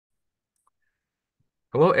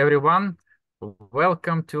Hello, everyone.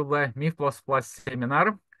 Welcome to the MIF++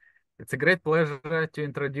 seminar. It's a great pleasure to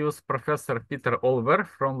introduce Professor Peter Olver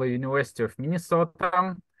from the University of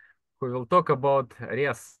Minnesota, who will talk about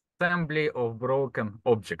reassembly of broken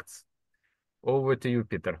objects. Over to you,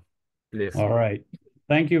 Peter, please. All right.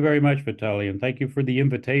 Thank you very much, Vitaly, and thank you for the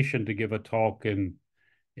invitation to give a talk in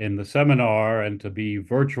the seminar and to be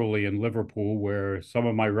virtually in Liverpool, where some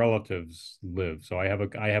of my relatives live. So I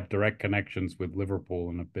have direct connections with Liverpool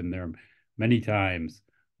and have been there many times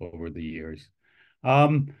over the years.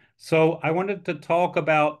 So I wanted to talk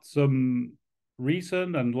about some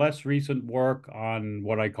recent and less recent work on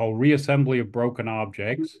what I call reassembly of broken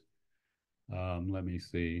objects. Let me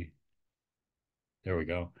see. There we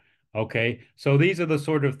go. Okay, so these are the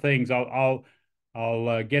sort of things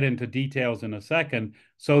I'll get into details in a second.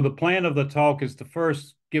 So the plan of the talk is to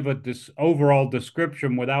first give this overall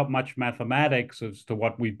description without much mathematics as to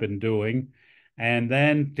what we've been doing, and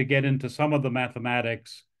then to get into some of the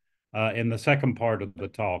mathematics in the second part of the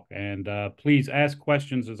talk. And please ask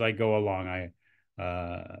questions as I go along.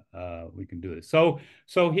 We can do this. So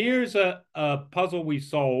here's a puzzle we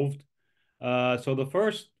solved. So the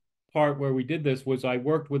first part where we did this was I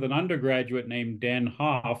worked with an undergraduate named Dan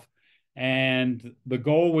Hoff, and the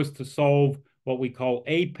goal was to solve what we call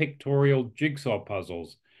apictorial jigsaw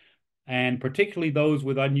puzzles, and particularly those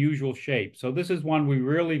with unusual shapes. So this is one we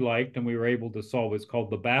really liked and we were able to solve. It's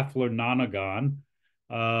called the Baffler Nonagon.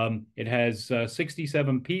 It has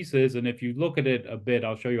 67 pieces, and if you look at it a bit,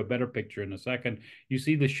 I'll show you a better picture in a second. You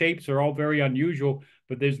see the shapes are all very unusual,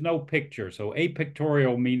 but there's no picture. So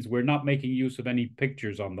apictorial means we're not making use of any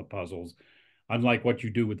pictures on the puzzles, unlike what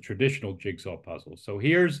you do with traditional jigsaw puzzles. So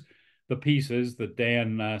here's the pieces that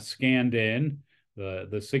Dan scanned in,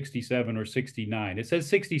 the 67 or 69. It says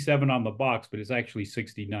 67 on the box, but it's actually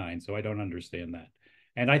 69, so I don't understand that.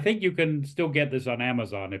 And I think you can still get this on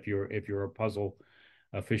Amazon if you're a puzzle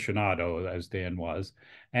aficionado, as Dan was.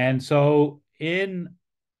 And so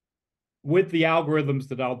with the algorithms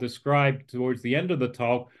that I'll describe towards the end of the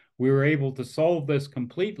talk, we were able to solve this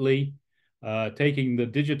completely, taking the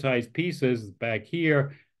digitized pieces back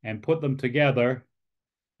here and put them together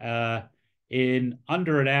in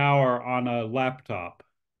under an hour on a laptop.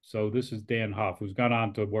 So this is Dan Hoff, who's gone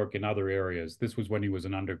on to work in other areas. This was when he was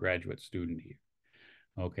an undergraduate student here.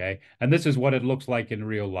 Okay, and this is what it looks like in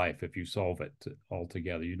real life if you solve it all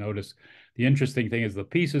together. You notice the interesting thing is the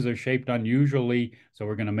pieces are shaped unusually, so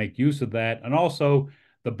we're going to make use of that. And also,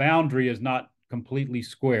 the boundary is not completely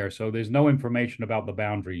square, so there's no information about the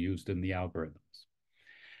boundary used in the algorithms.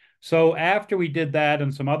 So after we did that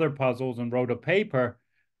and some other puzzles and wrote a paper,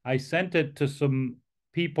 I sent it to some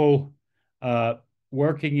people uh,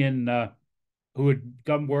 working in who had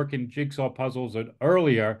done work in jigsaw puzzles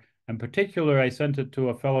earlier. In particular, I sent it to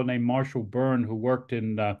a fellow named Marshall Byrne, who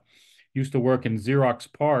used to work in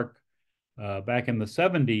Xerox PARC back in the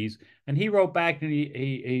 70s. And he wrote back and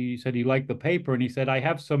he said he liked the paper. And he said, I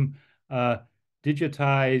have some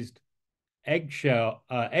digitized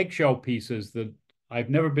eggshell pieces that I've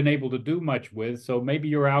never been able to do much with. So maybe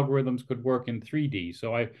your algorithms could work in 3D.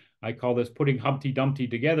 So I call this putting Humpty Dumpty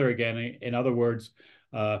together again. In other words,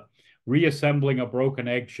 reassembling a broken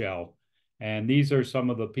eggshell. And these are some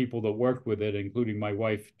of the people that worked with it, including my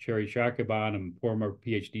wife, Cherry Shakiban, and former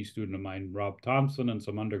PhD student of mine, Rob Thompson, and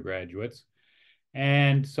some undergraduates.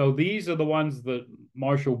 And so these are the ones that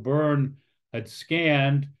Marshall Byrne had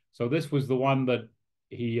scanned. So this was the one that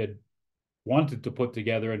he had wanted to put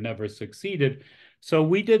together and never succeeded. So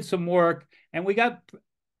we did some work and we got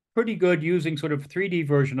pretty good using sort of 3D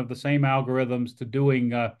version of the same algorithms to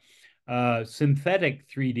doing synthetic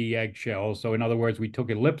 3D eggshells. So in other words, we took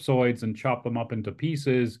ellipsoids and chopped them up into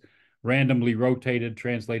pieces, randomly rotated,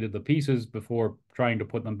 translated the pieces before trying to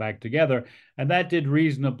put them back together. And that did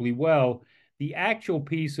reasonably well. The actual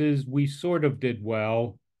pieces, we sort of did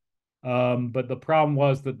well. But the problem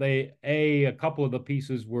was that a couple of the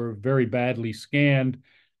pieces were very badly scanned,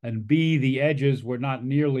 and B, the edges were not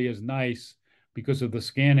nearly as nice because of the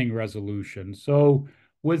scanning resolution. So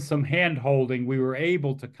with some hand holding, we were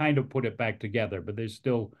able to kind of put it back together, but there's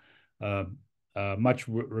still much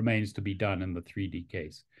remains to be done in the 3D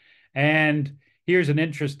case. And here's an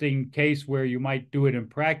interesting case where you might do it in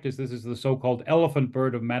practice. This is the so-called elephant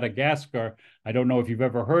bird of Madagascar. I don't know if you've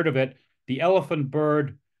ever heard of it. The elephant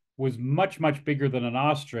bird was much, much bigger than an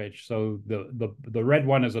ostrich. So the red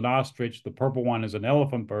one is an ostrich, the purple one is an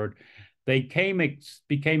elephant bird. They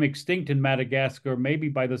became extinct in Madagascar maybe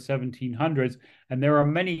by the 1700s, and there are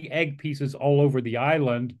many egg pieces all over the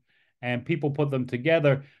island, and people put them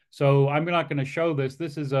together. So I'm not going to show this.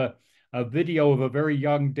 This is a a video of a very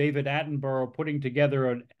young David Attenborough putting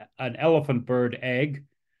together an elephant bird egg.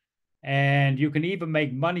 And you can even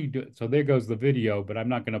make money. So there goes the video, but I'm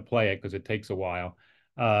not going to play it because it takes a while.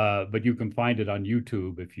 But you can find it on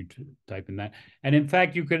YouTube if you type in that. And in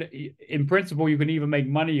fact, you could, in principle, you can even make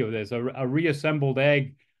money of this. A reassembled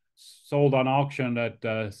egg sold on auction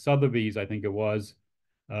at Sotheby's, I think it was,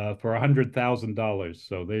 for $100,000.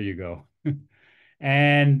 So there you go.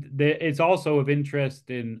 And it's also of interest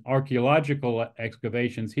in archaeological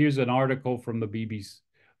excavations. Here's an article from the BBC,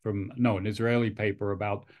 an Israeli paper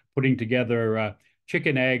about putting together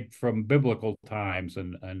chicken egg from biblical times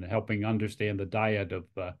and helping understand the diet of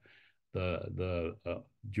the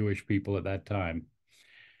Jewish people at that time.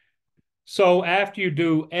 So after you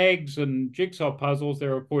do eggs and jigsaw puzzles,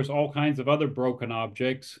 there are of course all kinds of other broken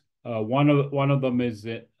objects. One of them is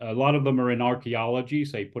a lot of them are in archaeology,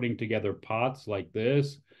 say putting together pots like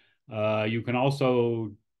this. You can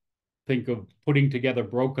also think of putting together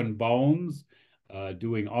broken bones,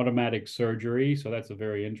 doing automatic surgery. So that's a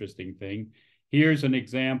very interesting thing. Here's an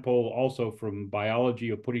example also from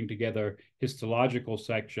biology of putting together histological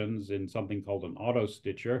sections in something called an auto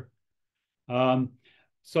stitcher.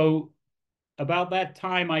 So about that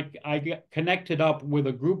time, I connected up with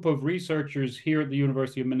a group of researchers here at the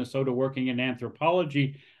University of Minnesota working in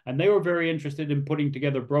anthropology, and they were very interested in putting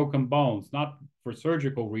together broken bones, not for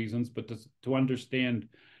surgical reasons, but to understand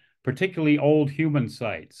particularly old human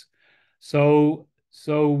sites. So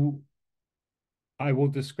I will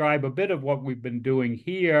describe a bit of what we've been doing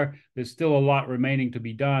here. There's still a lot remaining to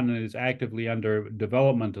be done and is actively under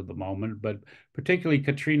development at the moment, but particularly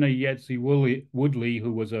Katrina Yetzi-Woodley,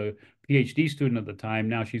 who was a PhD student at the time,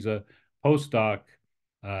 now she's a postdoc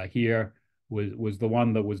here, was the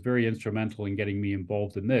one that was very instrumental in getting me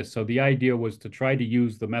involved in this. So the idea was to try to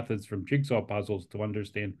use the methods from jigsaw puzzles to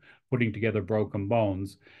understand putting together broken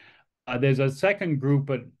bones. There's a second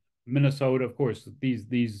group at Minnesota. Of course,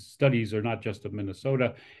 these studies are not just of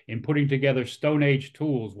Minnesota, in putting together Stone Age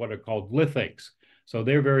tools, what are called lithics. So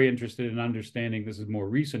they're very interested in understanding, this is more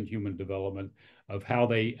recent human development, of how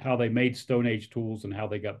they made Stone Age tools and how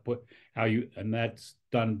they got and that's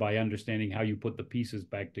done by understanding how you put the pieces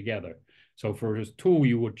back together. So for his tool,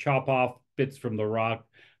 you would chop off bits from the rock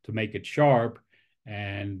to make it sharp,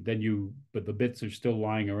 and then but the bits are still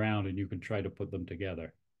lying around and you can try to put them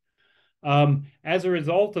together. As a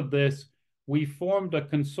result of this, we formed a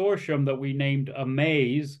consortium that we named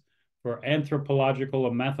AMAZE, for Anthropological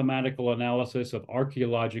and Mathematical Analysis of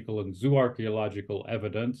Archaeological and Zooarchaeological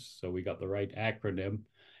Evidence. So we got the right acronym.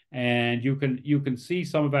 And you can see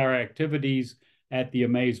some of our activities at the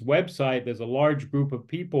AMAZE website. There's a large group of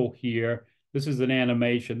people here. This is an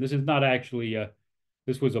animation. This is not actually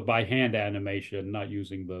this was a by hand animation, not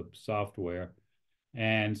using the software.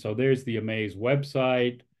 And so there's the AMAZE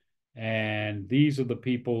website. And these are the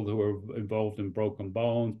people who are involved in broken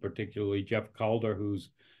bones, particularly Jeff Calder, who's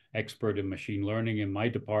expert in machine learning in my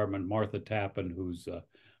department, Martha Tappan, who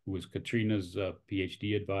was Katrina's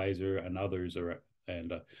PhD advisor, and others,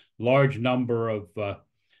 and a large number of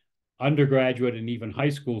undergraduate and even high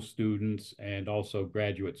school students, and also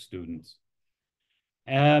graduate students.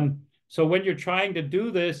 So when you're trying to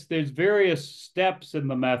do this, there's various steps in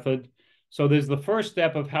the method. So there's the first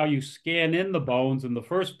step of how you scan in the bones in the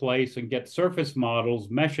first place and get surface models,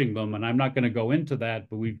 meshing them. And I'm not going to go into that,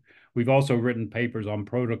 but we've also written papers on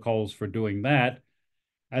protocols for doing that.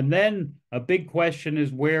 And then a big question is,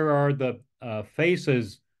 where are the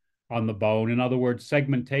faces on the bone? In other words,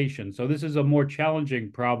 segmentation. So this is a more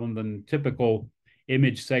challenging problem than typical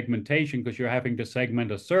image segmentation, because you're having to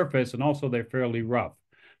segment a surface, and also they're fairly rough.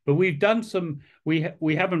 But we've done we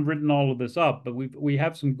haven't written all of this up, but we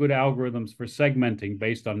have some good algorithms for segmenting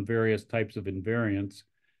based on various types of invariants.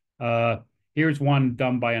 Here's one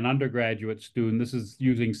done by an undergraduate student. This is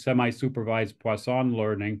using semi-supervised Poisson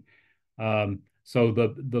learning. So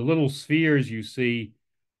the little spheres you see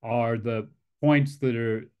are the points that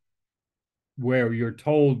are where you're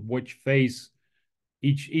told which face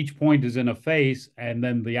each point is in a face, and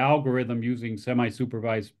then the algorithm using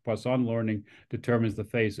semi-supervised Poisson learning determines the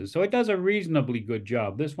faces. So it does a reasonably good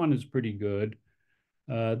job. This one is pretty good.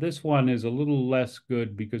 This one is a little less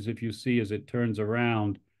good, because if you see as it turns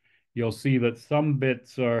around, you'll see that some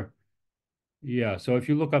bits are, yeah. So if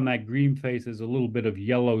you look on that green face, there's a little bit of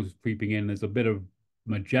yellow creeping in. There's a bit of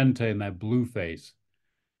magenta in that blue face.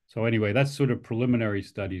 So anyway, that's sort of preliminary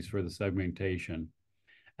studies for the segmentation.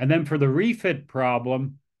 And then for the refit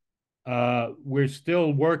problem, we're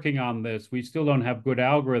still working on this. We still don't have good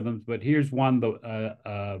algorithms, but here's one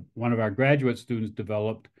that one of our graduate students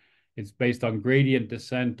developed. It's based on gradient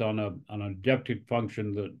descent on an objective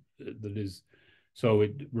function that is So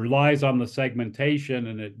it relies on the segmentation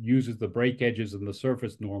and it uses the break edges and the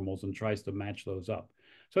surface normals and tries to match those up.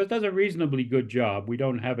 So it does a reasonably good job. We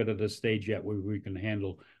don't have it at a stage yet where we can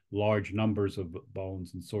handle large numbers of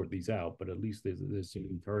bones and sort these out, but at least there's some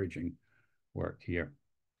encouraging work here.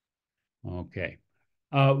 Okay.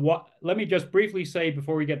 Let me just briefly say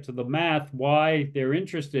before we get to the math why they're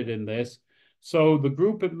interested in this. So the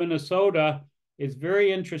group in Minnesota is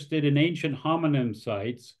very interested in ancient hominin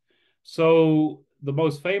sites. So the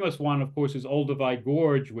most famous one, of course, is Olduvai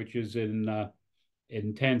Gorge, which is in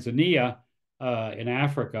Tanzania, in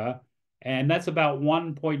Africa, and that's about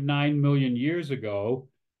 1.9 million years ago.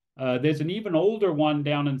 There's an even older one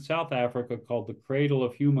down in South Africa called the Cradle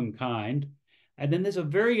of Humankind. And then there's a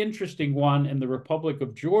very interesting one in the Republic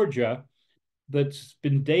of Georgia that's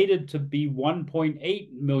been dated to be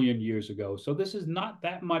 1.8 million years ago. So this is not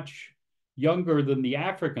that much younger than the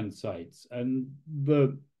African sites. And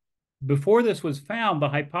before this was found, the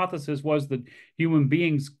hypothesis was that human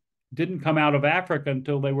beings didn't come out of Africa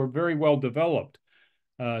until they were very well developed.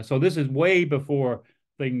 So this is way before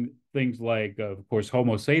things like, of course,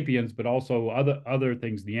 Homo sapiens, but also other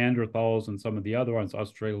things, Neanderthals and some of the other ones,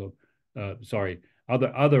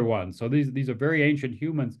 other ones. So these are very ancient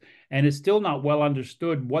humans, and it's still not well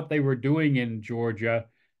understood what they were doing in Georgia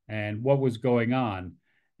and what was going on.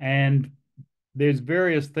 And there's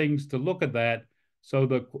various things to look at that. So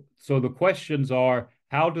the questions are,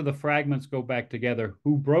 how do the fragments go back together?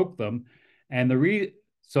 Who broke them? And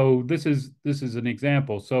so this is an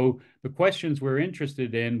example. So the questions we're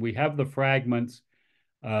interested in, we have the fragments.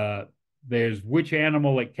 There's which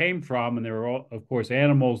animal it came from, and there are, of course,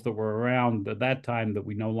 animals that were around at that time that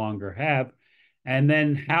we no longer have. And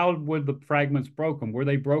then how were the fragments broken? Were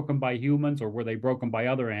they broken by humans or were they broken by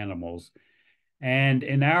other animals? And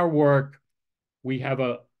in our work,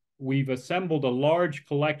 we've assembled a large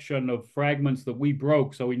collection of fragments that we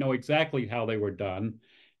broke, so we know exactly how they were done.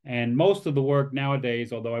 And most of the work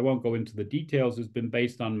nowadays, although I won't go into the details, has been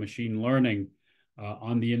based on machine learning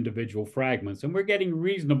on the individual fragments. And we're getting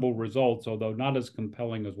reasonable results, although not as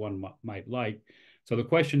compelling as one might like. So the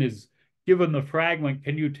question is, given the fragment,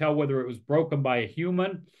 can you tell whether it was broken by a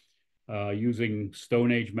human using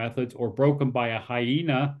Stone Age methods or broken by a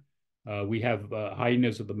hyena? We have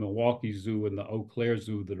hyenas at the Milwaukee Zoo and the Eau Claire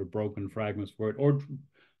Zoo that are broken fragments for it, or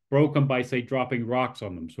broken by, say, dropping rocks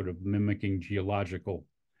on them, sort of mimicking geological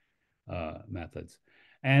methods.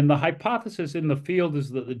 And the hypothesis in the field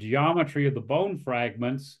is that the geometry of the bone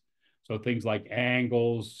fragments, so things like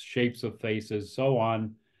angles, shapes of faces, so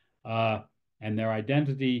on, and their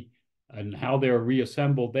identity and how they're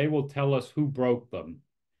reassembled, they will tell us who broke them.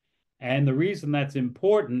 And the reason that's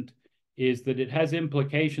important is that it has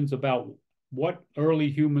implications about what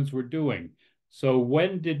early humans were doing. So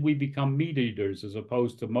when did we become meat eaters as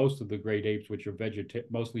opposed to most of the great apes, which are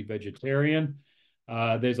mostly vegetarian?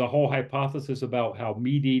 There's a whole hypothesis about how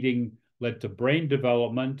meat eating led to brain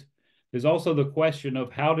development. There's also the question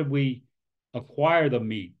of how did we acquire the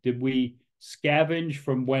meat? Did we scavenge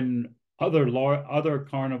from when other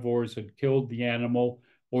carnivores had killed the animal,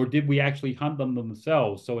 or did we actually hunt them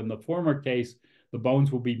themselves? So in the former case, the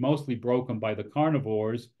bones will be mostly broken by the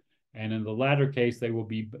carnivores, and in the latter case, they will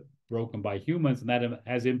be broken by humans, and that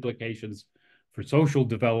has implications for social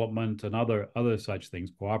development and other such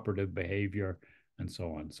things, cooperative behavior, and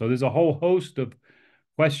so on. So there's a whole host of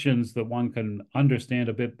questions that one can understand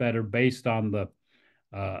a bit better based on the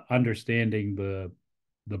understanding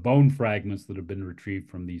the bone fragments that have been retrieved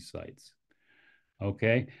from these sites.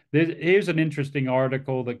 Okay, here's an interesting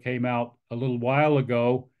article that came out a little while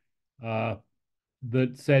ago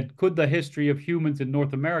that said, could the history of humans in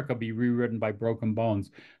North America be rewritten by broken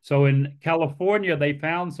bones? So in California, they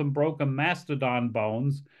found some broken mastodon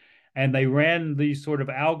bones, and they ran these sort of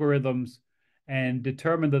algorithms and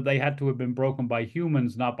determined that they had to have been broken by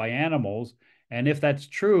humans, not by animals. And if that's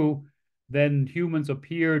true, then humans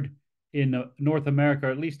appeared in North America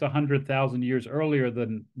at least 100,000 years earlier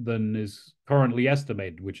than is currently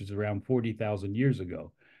estimated, which is around 40,000 years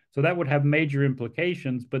ago. So that would have major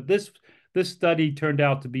implications. But this study turned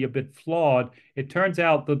out to be a bit flawed. It turns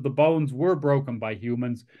out that the bones were broken by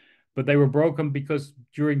humans, but they were broken because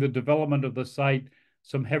during the development of the site,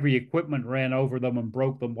 some heavy equipment ran over them and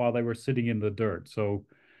broke them while they were sitting in the dirt. So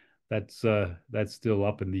that's still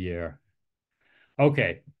up in the air.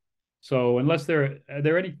 Okay. So unless are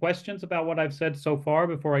there any questions about what I've said so far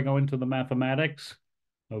before I go into the mathematics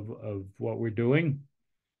of what we're doing?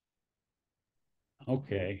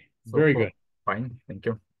 Okay, very good. Fine, thank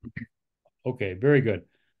you. Okay, very good.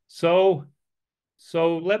 So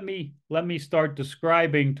let me start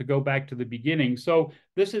describing to go back to the beginning. So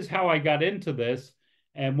this is how I got into this.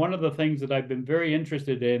 And one of the things that I've been very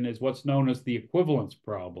interested in is what's known as the equivalence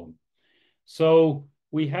problem. So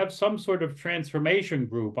we have some sort of transformation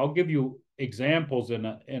group. I'll give you examples in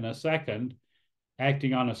a second,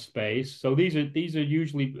 acting on a space. So these are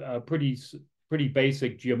usually pretty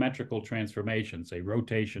basic geometrical transformations, say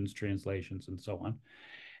rotations, translations, and so on.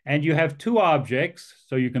 And you have two objects,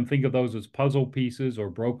 so you can think of those as puzzle pieces or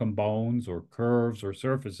broken bones or curves or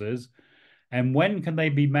surfaces. And when can they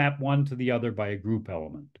be mapped one to the other by a group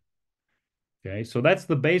element? Okay, so that's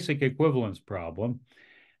the basic equivalence problem.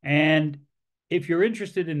 And if you're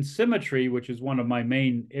interested in symmetry, which is one of my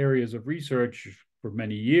main areas of research for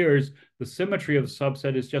many years, the symmetry of the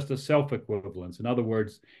subset is just a self-equivalence. In other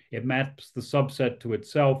words, it maps the subset to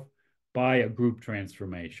itself by a group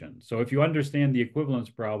transformation. So if you understand the equivalence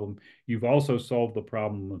problem, you've also solved the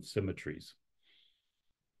problem of symmetries.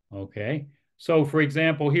 Okay, so for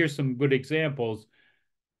example, here's some good examples.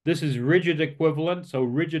 This is rigid equivalent. So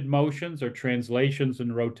rigid motions are translations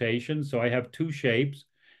and rotations. So I have two shapes.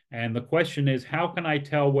 And the question is, how can I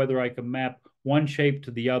tell whether I can map one shape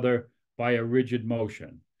to the other by a rigid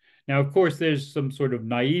motion? Now, of course, there's some sort of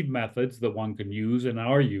naive methods that one can use and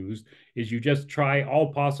are used, is you just try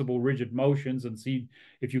all possible rigid motions and see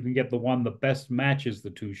if you can get the one that best matches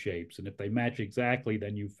the two shapes. And if they match exactly,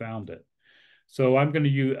 then you found it. So I'm going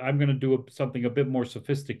to do something a bit more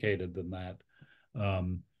sophisticated than that.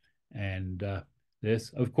 Um, and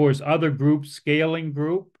this, of course, other groups, scaling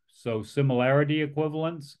group, so similarity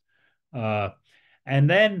equivalence. Uh, and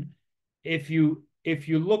then if you're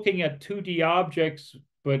looking at 2D objects,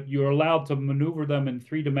 but you're allowed to maneuver them in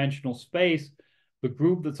three-dimensional space, the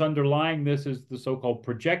group that's underlying this is the so-called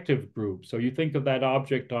projective group. So you think of that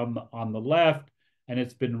object on the left, and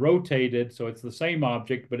it's been rotated, so it's the same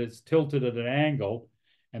object, but it's tilted at an angle.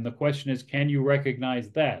 And the question is, can you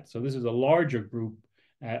recognize that? So this is a larger group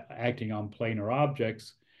acting on planar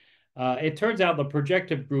objects. It turns out the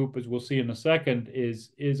projective group, as we'll see in a second,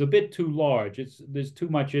 is a bit too large. There's too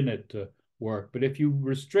much in it to work. But if you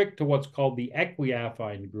restrict to what's called the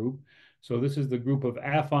equiaffine group, so this is the group of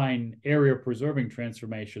affine area preserving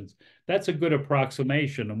transformations, that's a good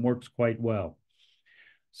approximation and works quite well.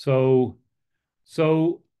 So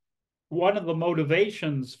one of the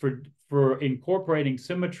motivations for incorporating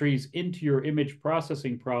symmetries into your image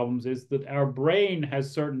processing problems is that our brain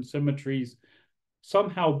has certain symmetries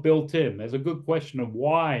somehow built in. There's a good question of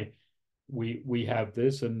why we have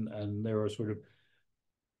this, and there are sort of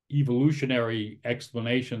evolutionary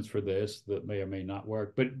explanations for this that may or may not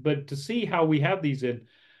work. But to see how we have these in,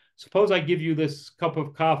 suppose I give you this cup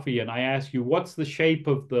of coffee and I ask you, what's the shape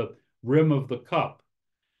of the rim of the cup?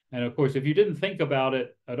 And of course, if you didn't think about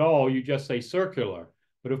it at all, you just say circular.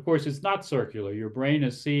 But of course, it's not circular. Your brain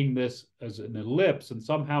is seeing this as an ellipse, and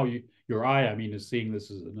somehow your eye, I mean, is seeing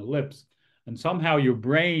this as an ellipse. And somehow your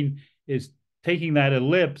brain is taking that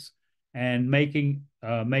ellipse and making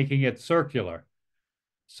it circular.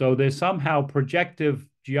 So there's somehow projective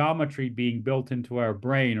geometry being built into our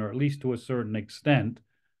brain, or at least to a certain extent.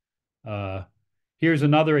 Here's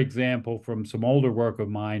another example from some older work of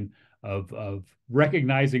mine of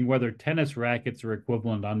recognizing whether tennis rackets are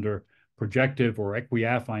equivalent under projective or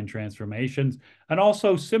equiaffine transformations, and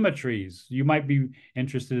also symmetries. You might be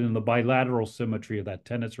interested in the bilateral symmetry of that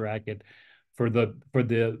tennis racket. For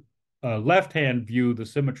the left-hand view, the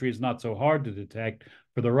symmetry is not so hard to detect.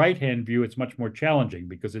 For the right-hand view, it's much more challenging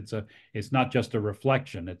because it's not just a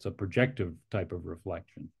reflection; it's a projective type of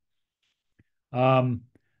reflection.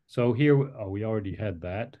 So here, we already had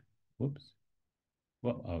that. Whoops.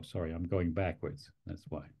 Well, oh, sorry, I'm going backwards. That's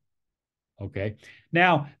why. Okay.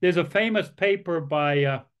 Now, there's a famous paper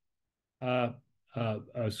by a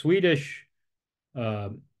Swedish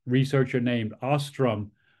researcher named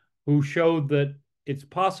Ostrom, who showed that it's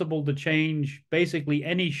possible to change basically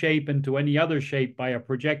any shape into any other shape by a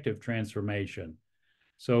projective transformation.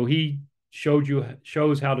 So he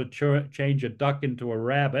shows how to change a duck into a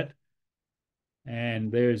rabbit.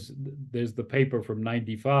 And there's the paper from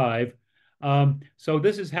 95. So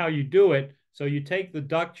this is how you do it. So you take the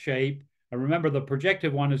duck shape, and remember the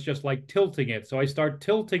projective one is just like tilting it. So I start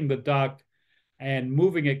tilting the duck and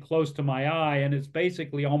moving it close to my eye, and it's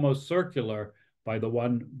basically almost circular by the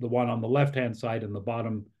one on the left-hand side in the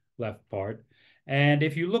bottom left part. And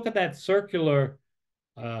if you look at that circular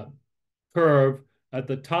curve at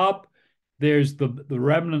the top, there's the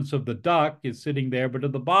remnants of the duck is sitting there, but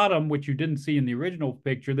at the bottom, which you didn't see in the original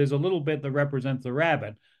picture, there's a little bit that represents a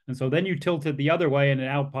rabbit. And so then you tilt it the other way and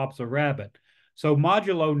out pops a rabbit. So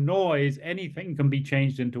modulo noise, anything can be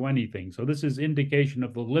changed into anything. So this is indication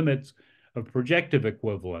of the limits of projective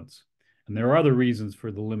equivalence. And there are other reasons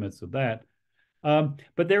for the limits of that.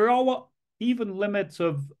 But there are even limits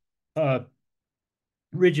of uh,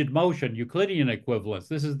 rigid motion, Euclidean equivalence.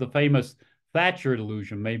 This is the famous Thatcher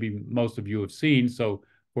illusion, maybe most of you have seen. So,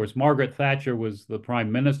 of course, Margaret Thatcher was the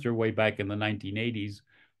prime minister way back in the 1980s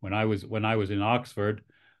when I was in Oxford.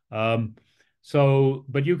 Um,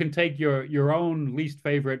 but you can take your own least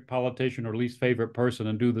favorite politician or least favorite person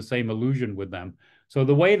and do the same illusion with them. So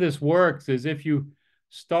the way this works is if you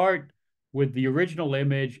start with the original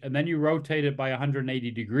image and then you rotate it by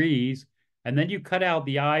 180 degrees, and then you cut out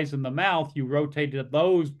the eyes and the mouth, you rotated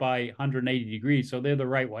those by 180 degrees, so they're the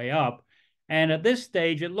right way up. And at this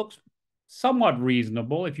stage, it looks somewhat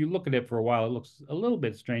reasonable. If you look at it for a while, it looks a little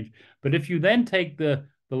bit strange. But if you then take the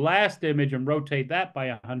last image and rotate that by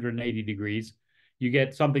 180 degrees, you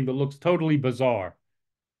get something that looks totally bizarre.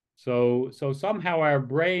 So somehow our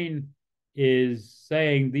brain is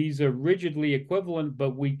saying these are rigidly equivalent,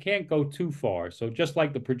 but we can't go too far. So just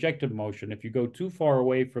like the projective motion, if you go too far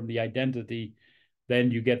away from the identity, then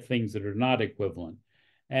you get things that are not equivalent.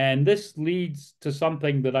 And this leads to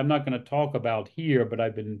something that I'm not going to talk about here, but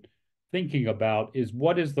I've been thinking about is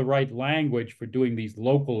what is the right language for doing these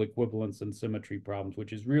local equivalence and symmetry problems,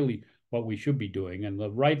 which is really what we should be doing. And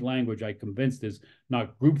the right language, I'm convinced, is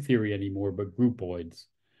not group theory anymore, but groupoids.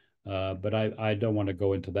 But I don't want to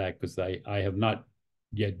go into that because I have not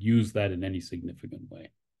yet used that in any significant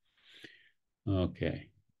way. Okay.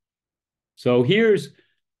 So here's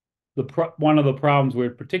one of the problems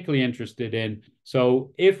we're particularly interested in.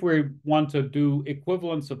 So if we want to do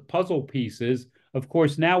equivalence of puzzle pieces, of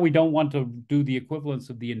course, now we don't want to do the equivalence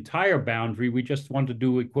of the entire boundary. We just want to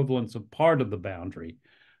do equivalence of part of the boundary.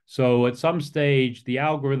 So at some stage, the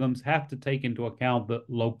algorithms have to take into account the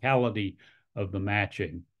locality of the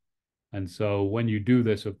matching. And so when you do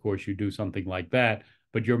this, of course, you do something like that,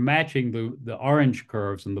 but you're matching the orange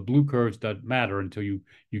curves, and the blue curves don't matter until you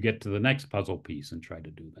get to the next puzzle piece and try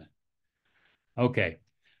to do that. Okay,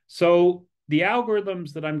 so the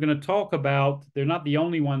algorithms that I'm going to talk about, they're not the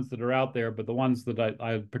only ones that are out there, but the ones that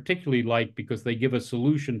I particularly like because they give a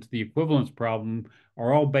solution to the equivalence problem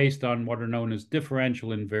are all based on what are known as differential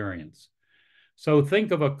invariants. So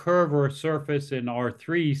think of a curve or a surface in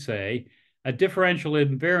R3, say. A differential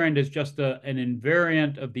invariant is just an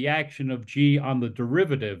invariant of the action of G on the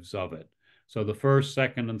derivatives of it. So the first,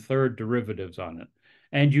 second, and third derivatives on it.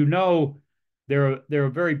 And you know there are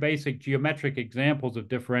very basic geometric examples of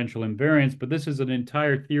differential invariants, but this is an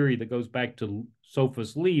entire theory that goes back to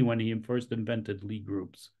Sophus Lie when he first invented Lie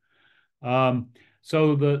groups.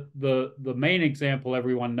 So the main example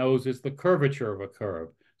everyone knows is the curvature of a curve.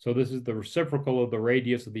 So this is the reciprocal of the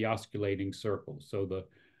radius of the osculating circle. So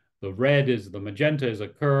the red is the magenta is a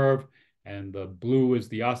curve, and the blue is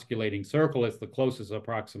the osculating circle. It's the closest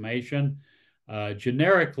approximation.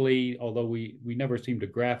 Generically, although we never seem to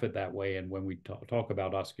graph it that way, and when we talk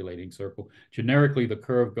about osculating circle, generically the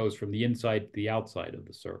curve goes from the inside to the outside of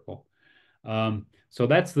the circle. So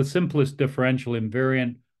that's the simplest differential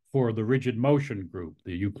invariant for the rigid motion group,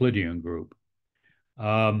 the Euclidean group.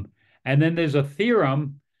 And then there's a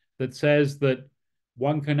theorem that says that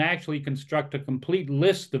one can actually construct a complete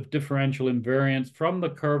list of differential invariants from the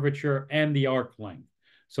curvature and the arc length.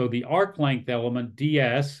 So the arc length element,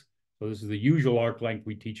 ds, so this is the usual arc length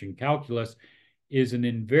we teach in calculus, is an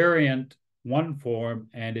invariant one form,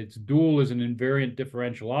 and its dual is an invariant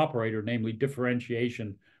differential operator, namely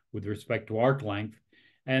differentiation with respect to arc length.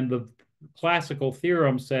 And the classical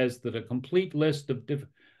theorem says that a complete list of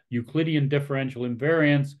Euclidean differential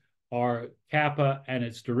invariants are kappa and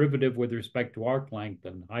its derivative with respect to arc length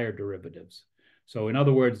and higher derivatives. So in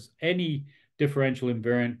other words, any differential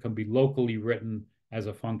invariant can be locally written as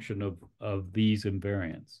a function of these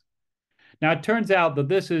invariants. Now, it turns out that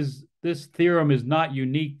this theorem is not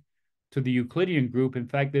unique to the Euclidean group. In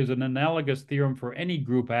fact, there's an analogous theorem for any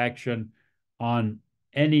group action on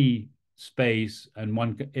any space,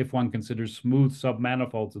 and if one considers smooth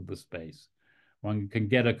submanifolds of the space, one can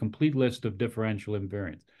get a complete list of differential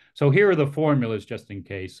invariants. So here are the formulas just in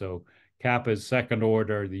case. So kappa is second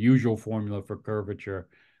order, the usual formula for curvature.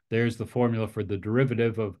 There's the formula for the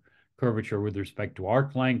derivative of curvature with respect to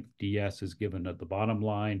arc length. ds is given at the bottom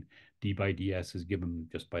line. d by ds is given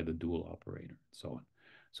just by the dual operator, and so on.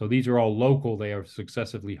 So these are all local. They are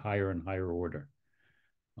successively higher and higher order.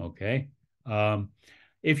 Okay.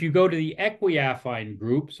 If you go to the equiaffine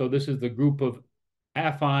group, so this is the group of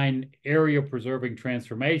affine area-preserving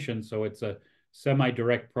transformations, so it's a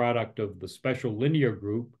semi-direct product of the special linear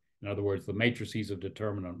group, in other words, the matrices of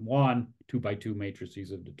determinant 1, 2 by 2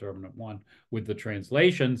 matrices of determinant 1 with the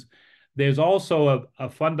translations. There's also a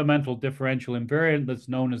fundamental differential invariant that's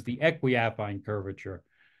known as the equiaffine curvature.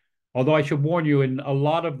 Although I should warn you, in a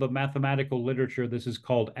lot of the mathematical literature, this is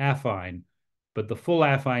called affine. but the full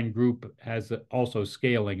affine group has also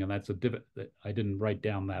scaling, and that's I didn't write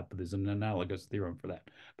down that, but there's an analogous theorem for that.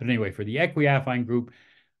 But anyway, for the equiaffine group,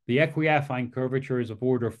 the equiaffine curvature is of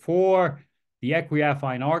order 4. The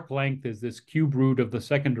equiaffine arc length is this cube root of the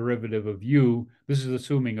second derivative of u. This is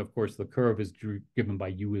assuming, of course, the curve is given by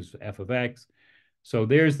u as f of x. So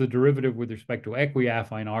there's the derivative with respect to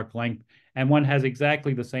equiaffine arc length, and one has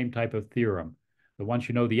exactly the same type of theorem. But once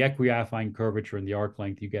you know the equiaffine curvature and the arc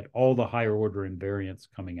length, you get all the higher order invariants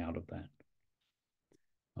coming out of that.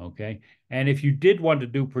 Okay, and if you did want to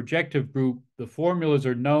do projective group, the formulas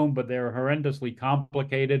are known, but they're horrendously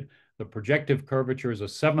complicated. The projective curvature is a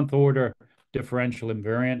 7th order differential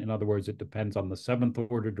invariant. In other words, it depends on the 7th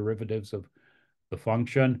order derivatives of the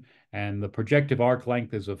function. And the projective arc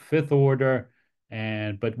length is a 5th order,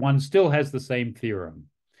 but one still has the same theorem.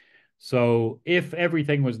 So if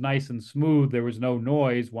everything was nice and smooth, there was no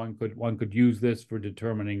noise, one could use this for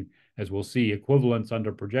determining, as we'll see, equivalence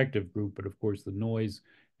under projective group. But of course, the noise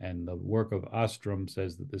and the work of Ostrom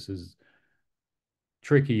says that this is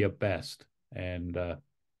tricky at best and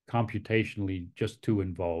computationally just too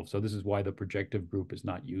involved. So this is why the projective group is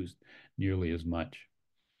not used nearly as much.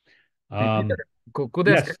 Peter, could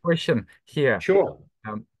I ask a Yes, question here? sure.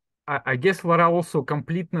 I guess there are also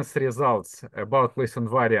completeness results about this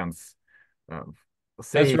invariance. That's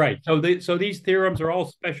Say, right. So these theorems are all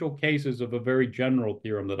special cases of a very general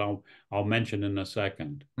theorem that I'll mention in a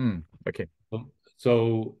second. okay.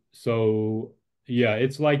 So yeah,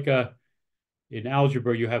 it's like in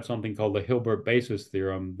algebra you have something called the Hilbert basis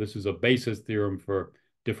theorem. This is a basis theorem for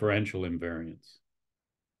differential invariance.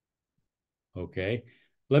 Okay,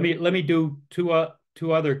 let me do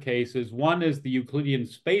two other cases. One is the Euclidean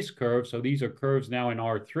space curve. So these are curves now in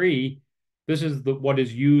R3. This is what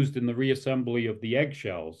is used in the reassembly of the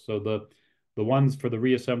eggshells. So the ones for the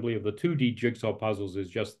reassembly of the 2D jigsaw puzzles is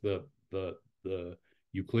just the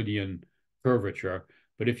Euclidean curvature.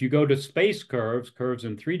 But if you go to space curves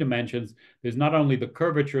in 3 dimensions, there's not only the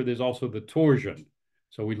curvature, there's also the torsion.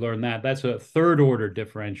 So we learned that. That's a 3rd order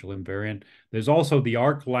differential invariant. There's also the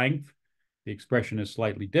arc length. The expression is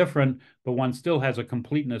slightly different, but one still has a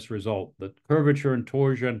completeness result. The curvature and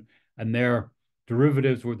torsion and their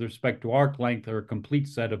derivatives with respect to arc length are a complete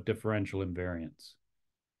set of differential invariants.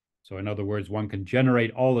 So in other words, one can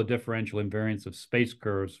generate all the differential invariants of space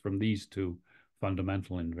curves from these 2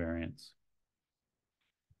 fundamental invariants.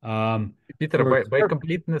 Peter, by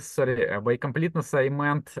completeness, sorry, by completeness, I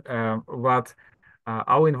meant that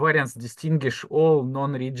our invariants distinguish all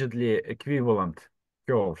non-rigidly equivalent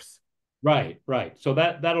curves. Right. So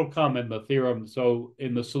that'll come in the theorem. So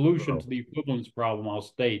in the solution to the equivalence problem, I'll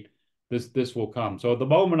state this will come. So at the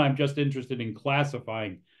moment, I'm just interested in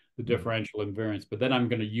classifying the differential invariants, but then I'm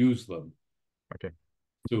going to use them. Okay.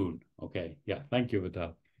 Soon. Okay. Yeah. Thank you,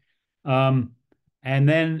 Vital. And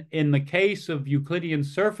then in the case of Euclidean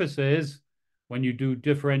surfaces, when you do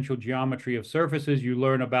differential geometry of surfaces, you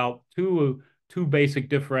learn about two basic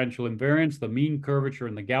differential invariants, the mean curvature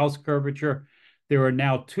and the Gauss curvature. There are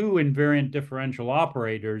now 2 invariant differential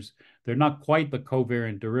operators. They're not quite the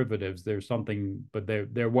covariant derivatives. They're something, but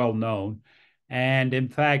they're well known. And in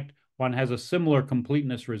fact, one has a similar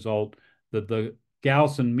completeness result that the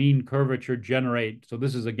Gaussian mean curvature generate. So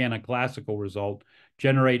this is again a classical result,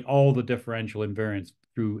 generate all the differential invariants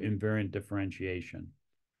through invariant differentiation.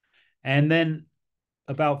 And then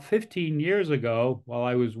about 15 years ago, while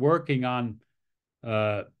I was working on,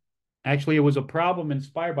 actually, it was a problem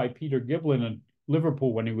inspired by Peter Giblin in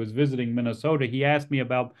Liverpool when he was visiting Minnesota. He asked me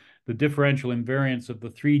about the differential invariance of the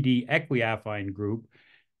 3D equiaffine group.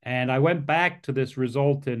 And I went back to this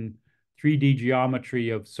result in 3D geometry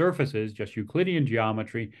of surfaces, just Euclidean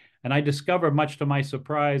geometry, and I discovered, much to my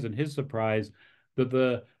surprise and his surprise,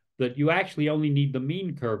 that you actually only need the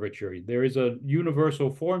mean curvature. There is a universal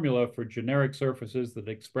formula for generic surfaces that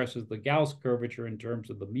expresses the Gauss curvature in terms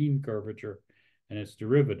of the mean curvature and its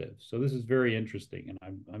derivatives. So this is very interesting,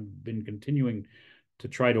 and I've been continuing to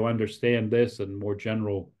try to understand this and more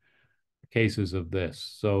general cases of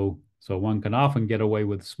this. So one can often get away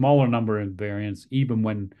with smaller number of invariants, even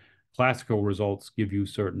when classical results give you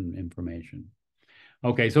certain information.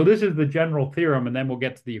 Okay, so this is the general theorem, and then we'll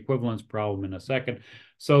get to the equivalence problem in a second.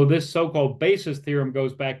 So this so-called basis theorem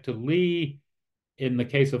goes back to Lie. In the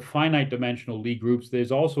case of finite dimensional Lie groups,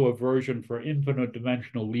 there's also a version for infinite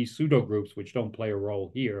dimensional Lie pseudogroups, which don't play a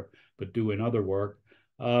role here, but do in other work.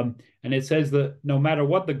 And it says that no matter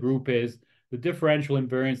what the group is, the differential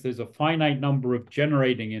invariance, there's a finite number of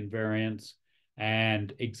generating invariants,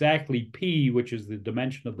 and exactly P, which is the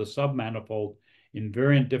dimension of the submanifold,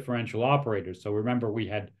 invariant differential operators. So remember, we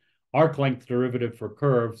had arc length derivative for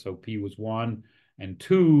curves, so P was 1, and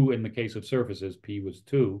 2 in the case of surfaces, P was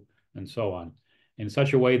 2, and so on, in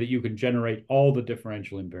such a way that you can generate all the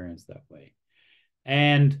differential invariants that way.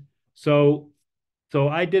 And so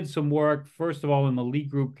I did some work, first of all, in the Lie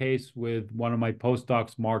group case with one of my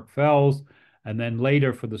postdocs, Mark Fells, and then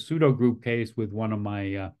later for the pseudo group case with one of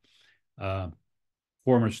my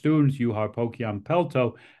former students, Juha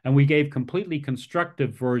Pokian-Pelto, and we gave completely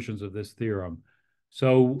constructive versions of this theorem.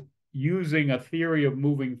 So using a theory of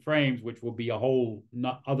moving frames, which will be a whole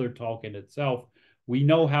other talk in itself, we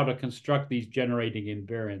know how to construct these generating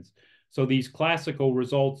invariants. So these classical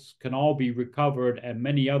results can all be recovered, and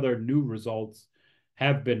many other new results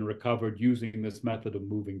have been recovered using this method of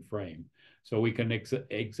moving frame. So we can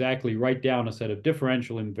exactly write down a set of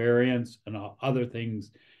differential invariants and other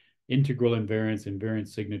things, integral invariants, invariant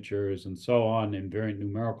signatures, and so on, invariant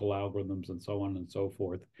numerical algorithms, and so on and so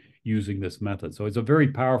forth, using this method. So it's a very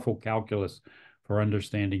powerful calculus for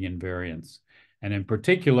understanding invariants, and in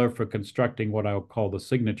particular for constructing what I'll call the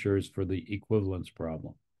signatures for the equivalence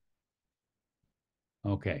problem.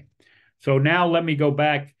 Okay, so now let me go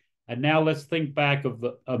back, and now let's think back of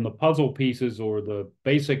on the puzzle pieces or the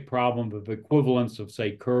basic problem of equivalence of,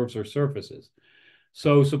 say, curves or surfaces.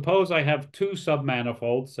 So suppose I have two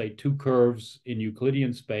submanifolds, say two curves in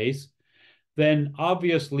Euclidean space, then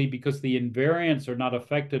obviously because the invariants are not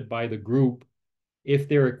affected by the group, if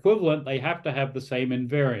they're equivalent, they have to have the same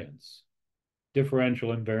invariants,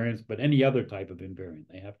 differential invariants, but any other type of invariant,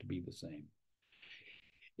 they have to be the same.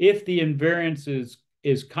 If the invariance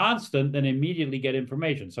is constant, then immediately get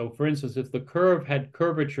information. So for instance, if the curve had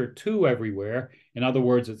curvature 2 everywhere, in other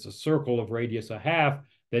words, it's a circle of radius a half,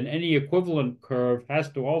 then any equivalent curve has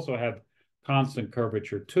to also have constant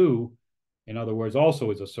curvature 2. In other words, also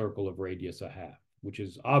is a circle of radius a half, which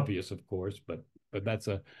is obvious, of course, but that's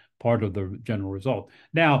a part of the general result.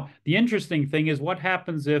 Now, the interesting thing is what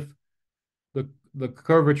happens if the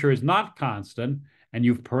curvature is not constant, and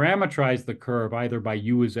you've parameterized the curve either by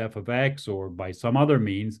u as f of x or by some other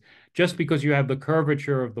means, just because you have the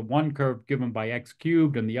curvature of the one curve given by x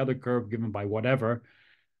cubed and the other curve given by whatever,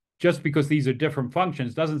 just because these are different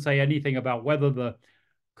functions doesn't say anything about whether the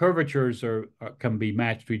curvatures can be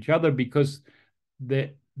matched to each other, because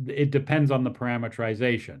it depends on the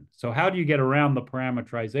parameterization. So how do you get around the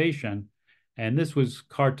parameterization? And this was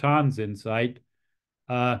Cartan's insight.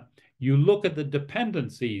 You look at the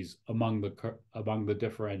dependencies among the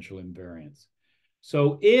differential invariants.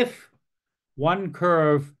 So if one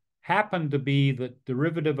curve happened to be the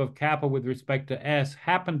derivative of kappa with respect to s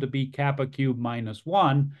happened to be kappa cubed minus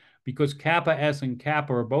 1, because kappa s and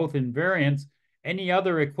kappa are both invariants, any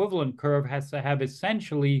other equivalent curve has to have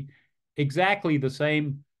essentially exactly the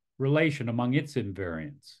same relation among its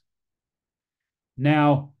invariants.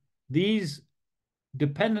 Now, these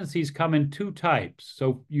dependencies come in two types.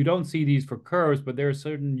 So you don't see these for curves, but there are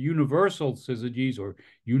certain universal syzygies or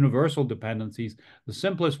universal dependencies. The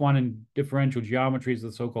simplest one in differential geometry is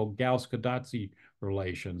the so-called Gauss-Codazzi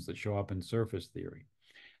relations that show up in surface theory.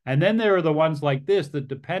 And then there are the ones like this that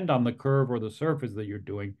depend on the curve or the surface that you're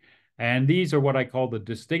doing. And these are what I call the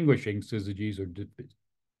distinguishing syzygies or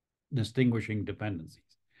distinguishing dependencies.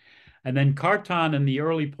 And then Cartan in the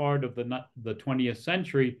early part of the 20th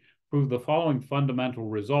century proved the following fundamental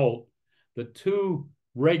result: the two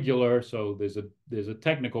regular, so there's a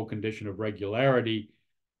technical condition of regularity,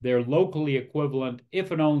 they're locally equivalent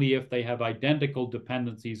if and only if they have identical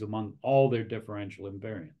dependencies among all their differential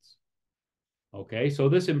invariants. Okay, so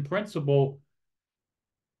this in principle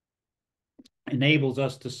enables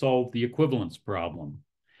us to solve the equivalence problem.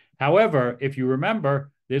 However, if you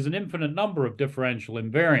remember, there's an infinite number of differential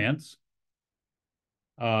invariants.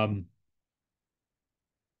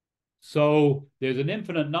 So there's an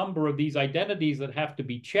infinite number of these identities that have to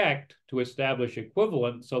be checked to establish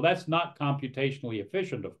equivalence. So that's not computationally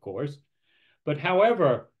efficient, of course. But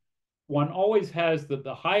however, one always has that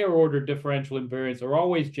the higher order differential invariants are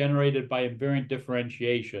always generated by invariant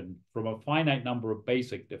differentiation from a finite number of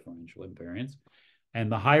basic differential invariants.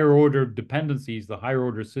 And the higher order dependencies, the higher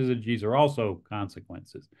order syzygies, are also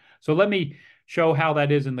consequences. So let me show how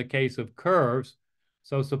that is in the case of curves.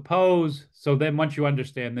 So then once you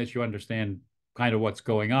understand this, you understand kind of what's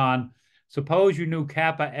going on. Suppose you knew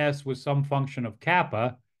kappa s was some function of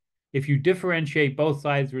kappa. If you differentiate both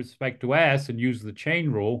sides with respect to s and use the chain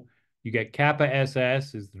rule, you get kappa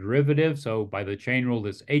ss is the derivative. So by the chain rule,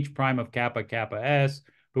 this h prime of kappa, kappa s.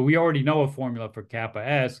 But we already know a formula for kappa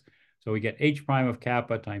s. So we get h prime of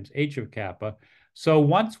kappa times h of kappa. So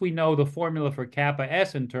once we know the formula for kappa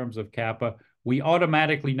s in terms of kappa, we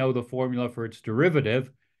automatically know the formula for its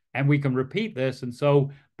derivative, and we can repeat this. And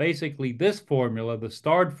so basically this formula, the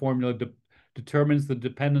starred formula, determines the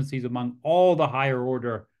dependencies among all the higher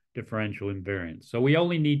order differential invariants. So we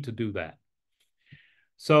only need to do that.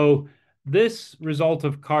 So this result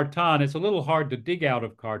of Cartan, it's a little hard to dig out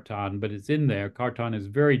of Cartan, but it's in there. Cartan is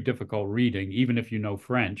very difficult reading, even if you know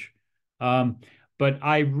French. But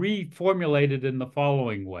I reformulated in the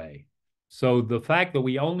following way. So the fact that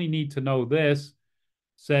we only need to know this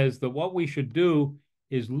says that what we should do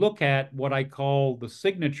is look at what I call the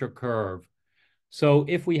signature curve. So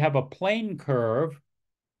if we have a plane curve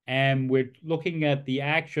and we're looking at the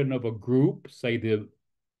action of a group, say the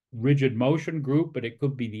rigid motion group, but it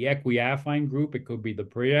could be the equiaffine group, it could be the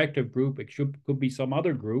projective group, could be some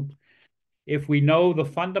other group. If we know the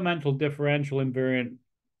fundamental differential invariant,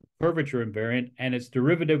 curvature invariant, and its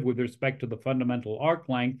derivative with respect to the fundamental arc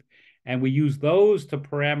length, and we use those to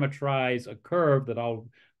parameterize a curve that I'll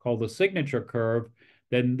call the signature curve,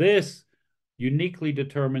 then this uniquely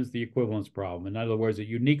determines the equivalence problem. In other words, it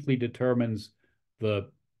uniquely determines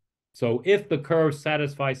so if the curves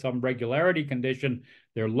satisfy some regularity condition,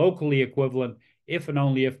 they're locally equivalent if and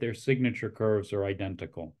only if their signature curves are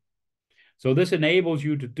identical. So this enables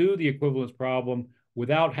you to do the equivalence problem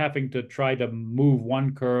without having to try to move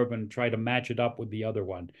one curve and try to match it up with the other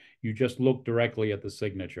one. You just look directly at the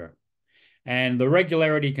signature. And the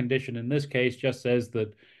regularity condition in this case just says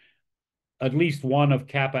that at least one of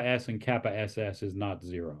kappa S and kappa SS is not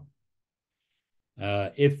zero.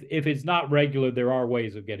 If it's not regular, there are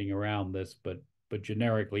ways of getting around this, but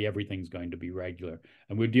generically everything's going to be regular,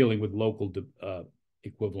 and we're dealing with local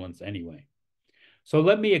equivalence anyway. So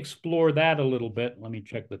let me explore that a little bit. Let me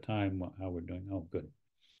check the time, how we're doing. Oh, good.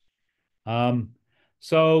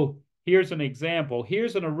 So here's an example.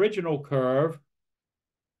 Here's an original curve.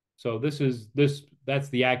 So that's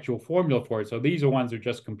the actual formula for it. So these are ones that are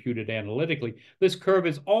just computed analytically. This curve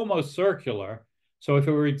is almost circular. So if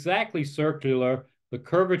it were exactly circular, the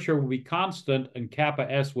curvature would be constant and kappa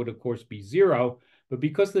S would of course be zero. But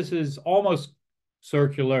because this is almost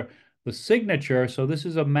circular, the signature, so this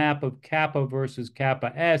is a map of kappa versus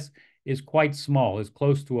kappa S, is quite small, is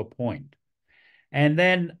close to a point. And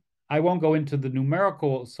then I won't go into the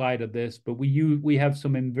numerical side of this, but we have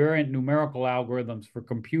some invariant numerical algorithms for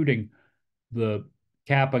computing the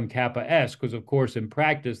kappa and kappa S, because of course in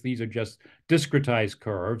practice these are just discretized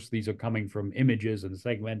curves. These are coming from images and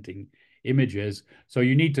segmenting images. So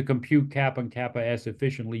you need to compute kappa and kappa S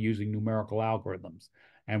efficiently using numerical algorithms.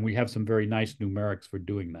 And we have some very nice numerics for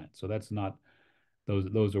doing that. So that's not,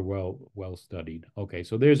 those are well studied. Okay,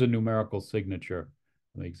 so there's a numerical signature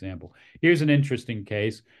example. Here's an interesting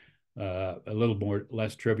case, a little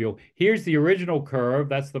less trivial. Here's the original curve.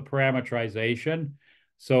 That's the parameterization.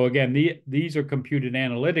 So again, these are computed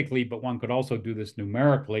analytically, but one could also do this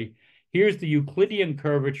numerically. Here's the Euclidean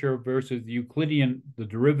curvature versus the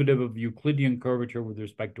derivative of Euclidean curvature with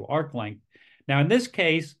respect to arc length. Now, in this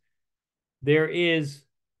case, there is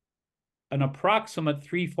an approximate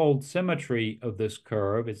threefold symmetry of this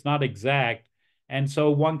curve. It's not exact. And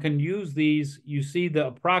so one can use these. You see the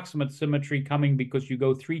approximate symmetry coming because you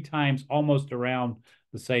go 3 times almost around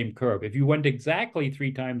the same curve. If you went exactly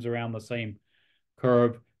 3 times around the same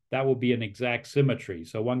curve, that will be an exact symmetry.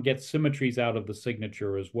 So one gets symmetries out of the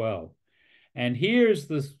signature as well. And here's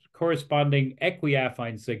the corresponding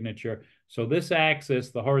equiaffine signature. So this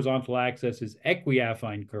axis, the horizontal axis, is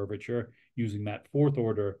equiaffine curvature using that 4th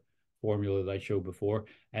order formula that I showed before.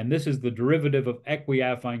 And this is the derivative of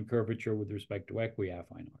equiaffine curvature with respect to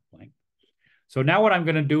equiaffine arc length. So now what I'm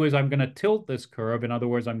going to do is I'm going to tilt this curve. In other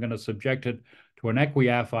words, I'm going to subject it to an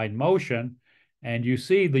equiaffine motion. And you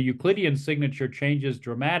see the Euclidean signature changes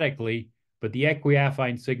dramatically, but the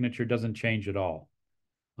equiaffine signature doesn't change at all.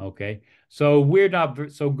 Okay, so we're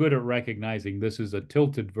not so good at recognizing this is a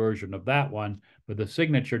tilted version of that one, but the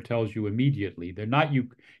signature tells you immediately. They're not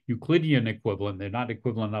Euclidean equivalent. They're not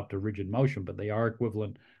equivalent up to rigid motion, but they are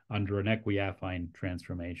equivalent under an equiaffine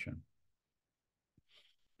transformation.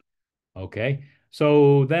 Okay,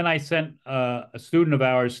 so then I sent a student of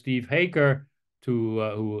ours, Steve Haker,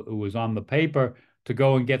 who was on the paper, to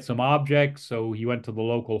go and get some objects. So he went to the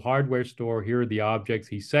local hardware store. Here are the objects.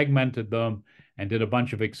 He segmented them and did a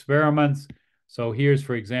bunch of experiments. So here's,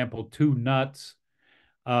 for example, 2 nuts.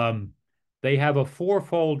 They have a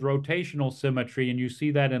 4-fold rotational symmetry, and you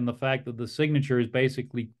see that in the fact that the signature is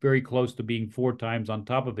basically very close to being 4 times on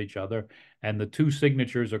top of each other, and the 2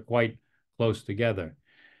 signatures are quite close together.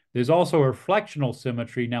 There's also a reflectional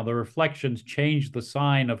symmetry. Now, the reflections change the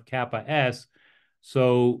sign of kappa S,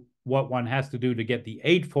 so what one has to do to get the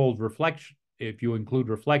 8-fold reflection, if you include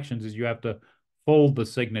reflections, is you have to fold the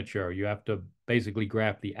signature. You have to basically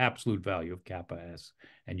graph the absolute value of kappa S,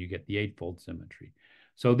 and you get the 8-fold symmetry.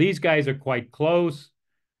 So these guys are quite close.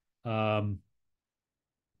 Um,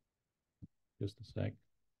 just a sec.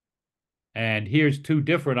 And here's two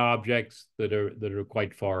different objects that are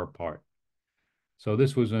quite far apart. So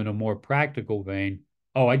this was in a more practical vein.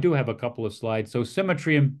 Oh, I do have a couple of slides. So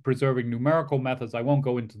symmetry and preserving numerical methods. I won't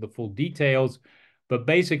go into the full details, but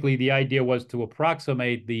basically the idea was to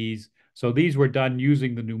approximate these. So these were done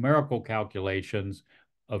using the numerical calculations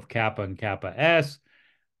of kappa and kappa S.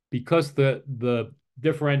 Because the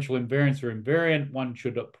differential invariants are invariant, one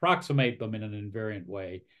should approximate them in an invariant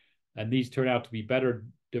way. And these turn out to be better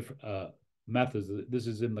methods. This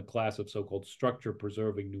is in the class of so-called structure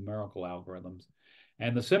preserving numerical algorithms.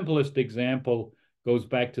 And the simplest example goes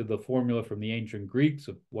back to the formula from the ancient Greeks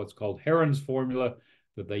of what's called Heron's formula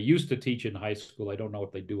that they used to teach in high school. I don't know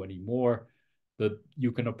if they do anymore. That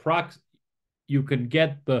you can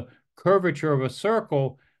get the curvature of a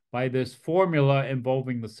circle by this formula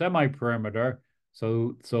involving the semi-perimeter.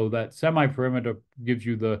 So that semi-perimeter gives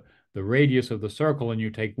you the radius of the circle, and you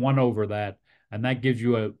take 1 over that, and that gives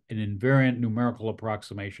you an invariant numerical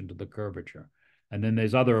approximation to the curvature. And then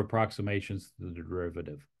there's other approximations to the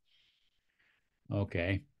derivative.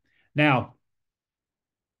 Okay. Now,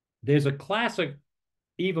 there's a classic,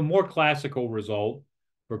 even more classical result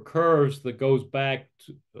for curves that goes back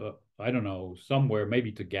to, I don't know, somewhere,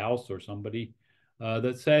 maybe to Gauss or somebody,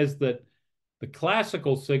 that says that the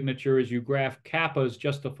classical signature is you graph kappa as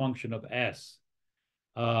just a function of S.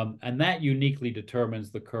 And that uniquely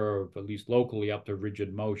determines the curve, at least locally, up to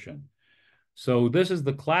rigid motion. So this is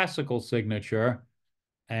the classical signature,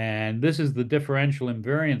 and this is the differential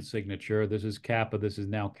invariant signature. This is kappa, this is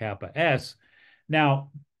now kappa S.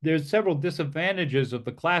 Now, there's several disadvantages of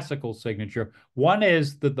the classical signature. One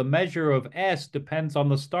is that the measure of S depends on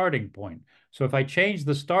the starting point. So if I change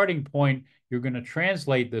the starting point, you're going to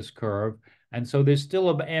translate this curve. And so there's still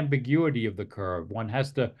an ambiguity of the curve. One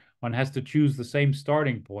has to choose the same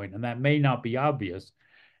starting point, and that may not be obvious.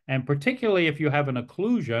 And particularly if you have an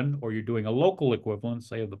occlusion or you're doing a local equivalence,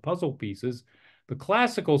 say, of the puzzle pieces, the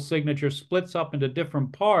classical signature splits up into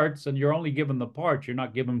different parts, and you're only given the parts. You're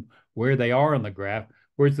not given where they are on the graph.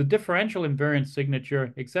 Whereas the differential invariant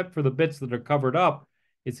signature, except for the bits that are covered up,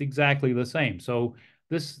 it's exactly the same. So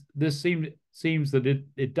this seems that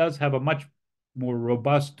it does have a much more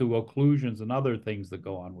robust to occlusions and other things that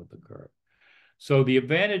go on with the curve. So the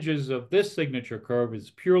advantages of this signature curve is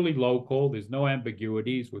purely local. There's no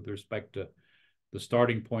ambiguities with respect to the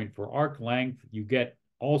starting point for arc length. You get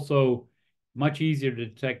also much easier to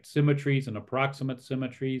detect symmetries and approximate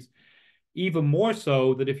symmetries. Even more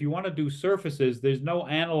so that if you want to do surfaces, there's no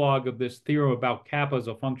analog of this theorem about kappa as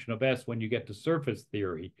a function of S when you get to surface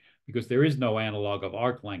theory, because there is no analog of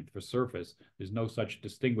arc length for surface. There's no such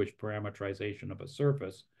distinguished parameterization of a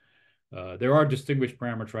surface. There are distinguished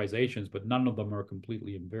parameterizations, but none of them are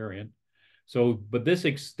completely invariant. So, but this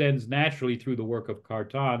extends naturally through the work of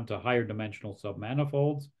Cartan to higher dimensional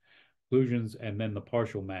submanifolds, occlusions, and then the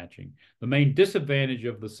partial matching. The main disadvantage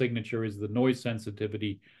of the signature is the noise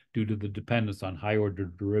sensitivity due to the dependence on high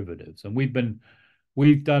order derivatives. And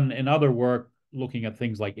we've done in other work looking at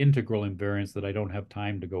things like integral invariance that I don't have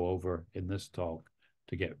time to go over in this talk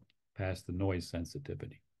to get past the noise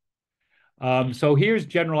sensitivity. So here's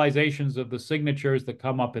generalizations of the signatures that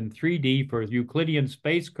come up in 3D for Euclidean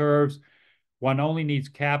space curves. One only needs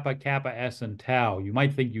kappa, kappa S, and tau. You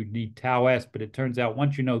might think you'd need tau S, but it turns out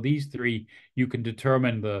once you know these three, you can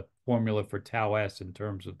determine the formula for tau S in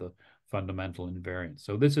terms of the fundamental invariance.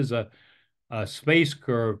 So this is a space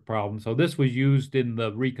curve problem. So this was used in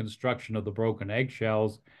the reconstruction of the broken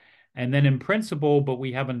eggshells. And then in principle, but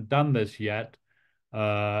we haven't done this yet.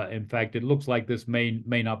 In fact, it looks like this may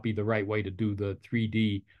not be the right way to do the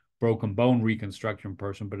 3D broken bone reconstruction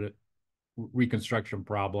reconstruction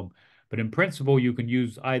problem. But in principle, you can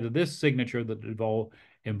use either this signature that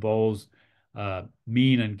involves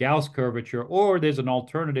mean and Gauss curvature, or there's an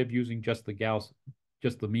alternative using just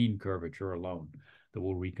the mean curvature alone that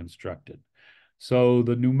will reconstruct it. So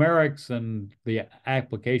the numerics and the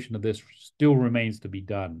application of this still remains to be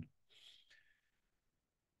done.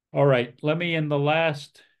 All right, let me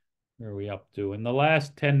where are we up to? In the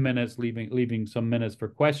last 10 minutes, leaving some minutes for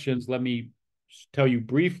questions, let me tell you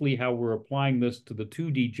briefly how we're applying this to the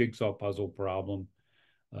 2D jigsaw puzzle problem.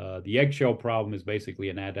 The eggshell problem is basically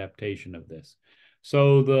an adaptation of this.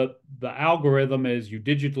 So the algorithm is you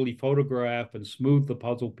digitally photograph and smooth the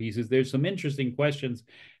puzzle pieces. There's some interesting questions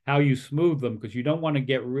how you smooth them, because you don't want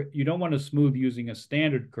to smooth using a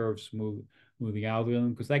standard curve smoothing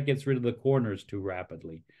algorithm, because that gets rid of the corners too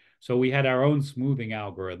rapidly. So we had our own smoothing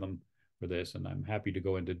algorithm for this, and I'm happy to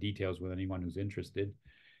go into details with anyone who's interested.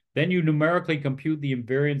 Then you numerically compute the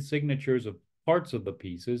invariant signatures of parts of the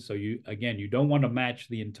pieces. So you don't want to match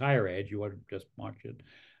the entire edge. You want to just match it.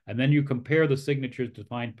 And then you compare the signatures to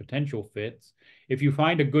find potential fits. If you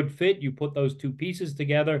find a good fit, you put those two pieces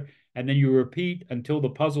together, and then you repeat until the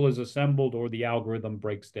puzzle is assembled or the algorithm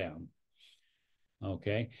breaks down.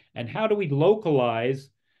 Okay, and how do we localize?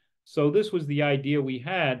 So this was the idea we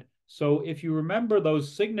had. So if you remember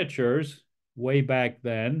those signatures way back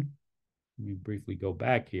then, let me briefly go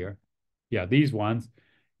back here. Yeah, these ones.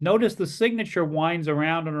 Notice the signature winds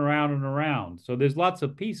around and around and around. So there's lots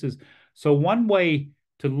of pieces. So one way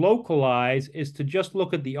to localize is to just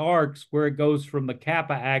look at the arcs where it goes from the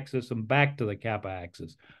kappa axis and back to the kappa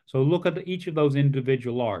axis. So look at each of those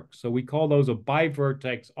individual arcs. So we call those a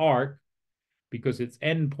bivertex arc because its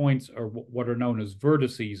endpoints are what are known as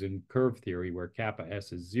vertices in curve theory, where kappa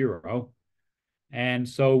s is 0. And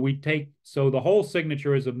so the whole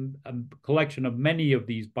signature is a collection of many of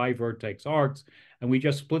these bivertex arcs, and we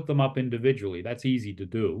just split them up individually. That's easy to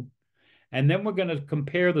do. And then we're going to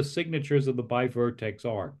compare the signatures of the bivertex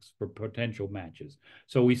arcs for potential matches.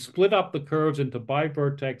 So we split up the curves into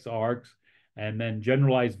bivertex arcs and then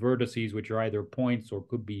generalized vertices, which are either points or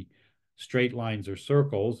could be straight lines or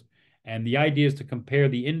circles. And the idea is to compare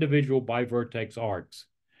the individual bivertex arcs.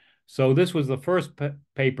 So this was the first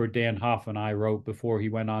paper Dan Hoff and I wrote before he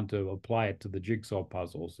went on to apply it to the jigsaw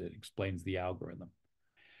puzzles. It explains the algorithm.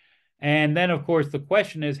 And then, of course, the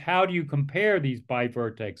question is, how do you compare these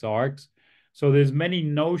bivertex arcs? So there's many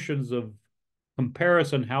notions of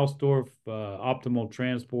comparison, Hausdorff, optimal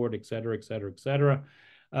transport, et cetera, et cetera, et cetera.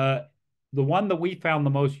 The one that we found the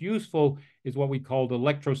most useful is what we called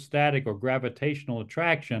electrostatic or gravitational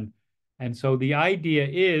attraction. And so the idea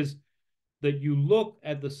is that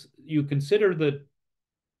you consider the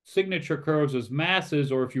signature curves as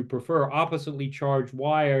masses, or if you prefer, oppositely charged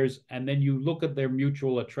wires, and then you look at their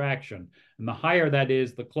mutual attraction. And the higher that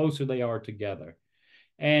is, the closer they are together.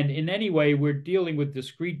 And in any way, we're dealing with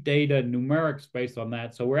discrete data and numerics based on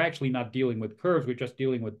that. So we're actually not dealing with curves, we're just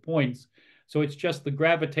dealing with points. So it's just the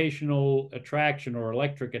gravitational attraction or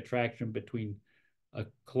electric attraction between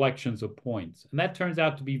collections of points. And that turns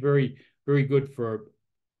out to be very, very good for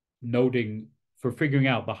figuring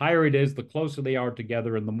out the higher it is, the closer they are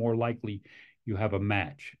together, and the more likely you have a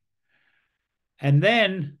match. And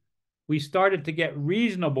then we started to get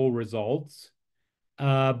reasonable results,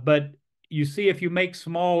 but you see, if you make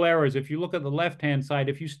small errors, if you look at the left-hand side,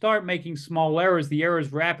 if you start making small errors, the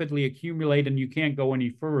errors rapidly accumulate and you can't go any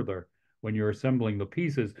further when you're assembling the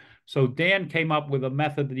pieces. So Dan came up with a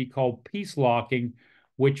method that he called piece locking,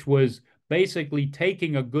 which was basically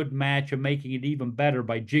taking a good match and making it even better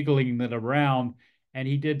by jiggling it around. And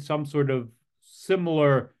he did some sort of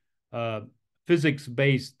similar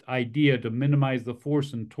physics-based idea to minimize the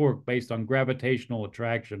force and torque based on gravitational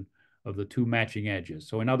attraction of the two matching edges.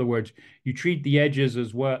 So in other words, you treat the edges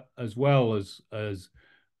as well as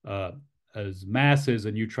masses,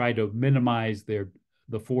 and you try to minimize the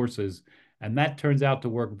forces, and that turns out to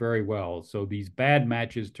work very well. So these bad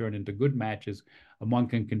matches turn into good matches, and one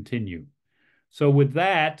can continue. So with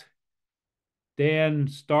that, Dan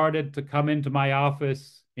started to come into my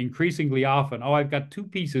office increasingly often. Oh, I've got two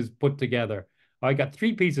pieces put together. Oh, I got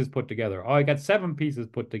three pieces put together. Oh, I got seven pieces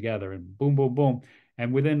put together, and boom, boom, boom.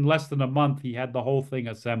 And within less than a month, he had the whole thing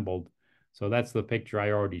assembled. So that's the picture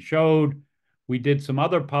I already showed. We did some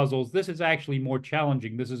other puzzles. This is actually more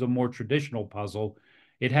challenging. This is a more traditional puzzle.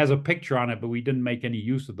 It has a picture on it, but we didn't make any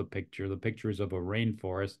use of the picture. The picture is of a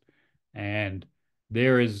rainforest, and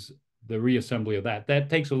there is the reassembly of that. That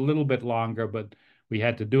takes a little bit longer, but we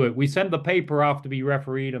had to do it. We sent the paper off to be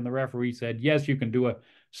refereed, and the referee said, yes, you can do a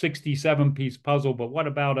 67-piece puzzle, but what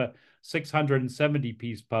about a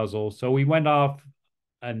 670-piece puzzle? So we went off,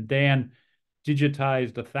 and Dan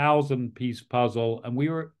digitized a 1,000-piece puzzle, and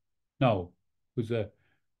it was a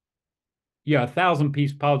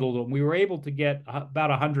 1,000-piece puzzle, and we were able to get about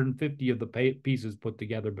 150 of the pieces put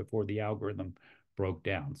together before the algorithm broke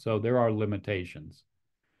down. So there are limitations.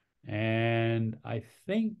 And I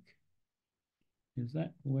think, is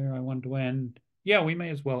that where I want to end? Yeah, we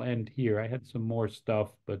may as well end here. I had some more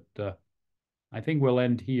stuff, but I think we'll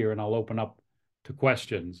end here, and I'll open up to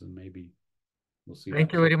questions, and maybe we'll see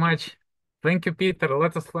Thank that. you very much. Thank you, Peter.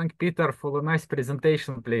 Let us thank Peter for the nice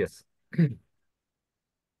presentation, please.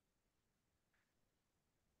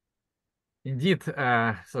 Indeed,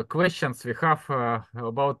 so questions, we have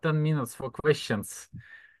about 10 minutes for questions.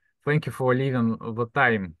 Thank you for leaving the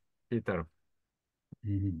time, Peter.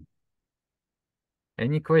 Mhm.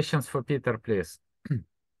 Any questions for Peter, please?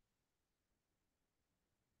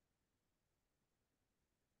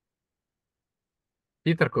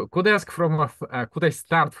 Peter, could I ask could I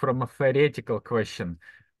start from a theoretical question?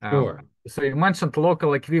 Sure. So you mentioned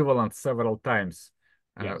local equivalent several times.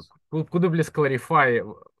 Uh, Yes. could you please clarify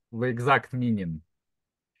the exact meaning?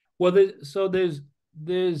 Well,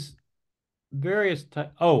 there's various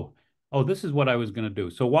types. Oh, this is what I was going to do.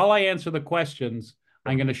 So while I answer the questions,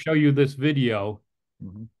 I'm going to show you this video.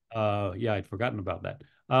 Mhm. Yeah, I'd forgotten about that.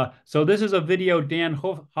 So this is a video Dan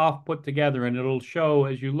Hoff put together, and it'll show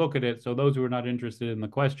as you look at it. So those who are not interested in the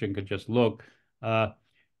question could just look uh,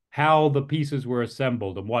 how the pieces were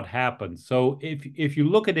assembled and what happened. So if you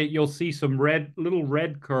look at it, you'll see some little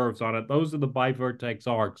red curves on it. Those are the bivertex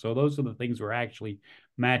arcs. So those are the things we're actually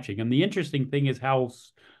matching. And the interesting thing is how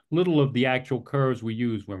little of the actual curves we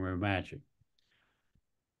use when we're matching.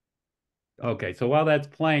 Okay, so while that's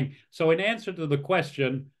playing, so in answer to the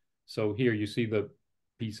question, so here you see the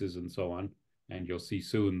pieces and so on, and you'll see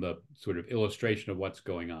soon the sort of illustration of what's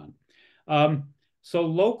going on. Um, so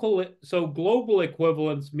global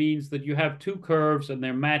equivalence means that you have two curves and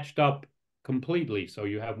they're matched up completely. So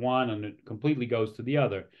you have one and it completely goes to the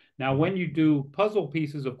other. Now, Mhm. when you do puzzle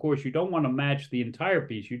pieces, of course, you don't want to match the entire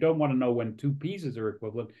piece. You don't want to know when two pieces are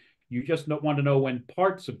equivalent. You just don't want to know when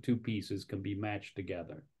parts of two pieces can be matched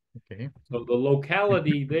together. Okay. So the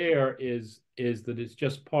locality there is that it's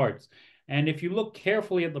just parts. And if you look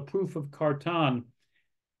carefully at the proof of Cartan,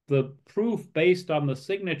 the proof based on the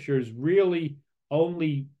signatures really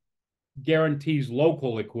only guarantees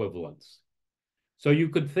local equivalence. So you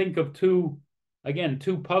could think of two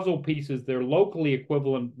puzzle pieces. They're locally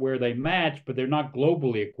equivalent where they match, but they're not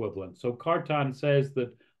globally equivalent. So Cartan says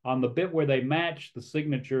that on the bit where they match, the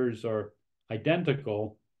signatures are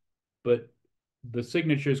identical, but the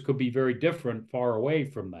signatures could be very different far away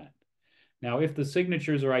from that. Now, if the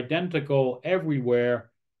signatures are identical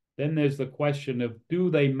everywhere, then there's the question of do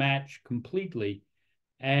they match completely?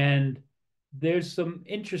 And there's some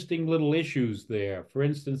interesting little issues there. For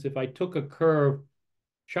instance, if I took a curve,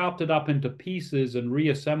 chopped it up into pieces, and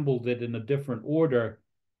reassembled it in a different order,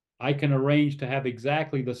 I can arrange to have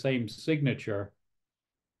exactly the same signature,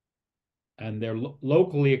 and they're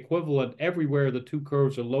locally equivalent everywhere. The two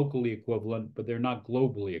curves are locally equivalent, but they're not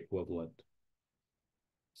globally equivalent.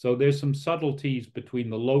 So there's some subtleties between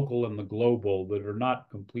the local and the global that are not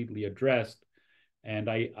completely addressed. And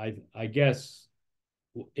I guess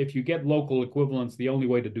if you get local equivalence, the only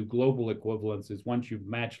way to do global equivalence is once you've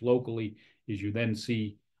matched locally, is you then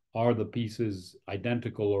see are the pieces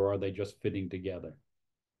identical or are they just fitting together?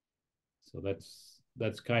 So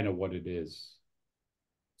that's kind of what it is.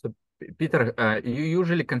 So, Peter, you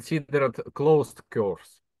usually considered closed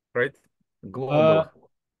curves, right? Uh, Global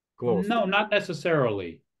closed. no, not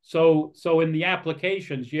necessarily. So in the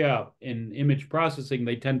applications, yeah, in image processing,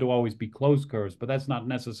 they tend to always be closed curves, but that's not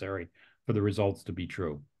necessary for the results to be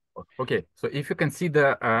true. Okay, so if you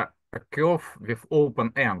consider a curve with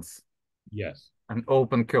open ends, Yes. an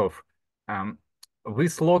open curve, um,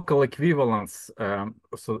 this local equivalence,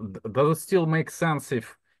 so does it still make sense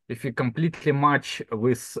if you completely match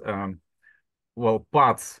with well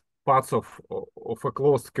parts of a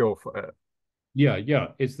closed curve? Yeah,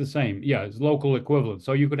 it's the same. Yeah, it's local equivalent.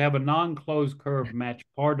 So you could have a non-closed curve match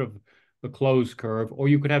part of the closed curve, or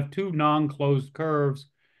you could have two non-closed curves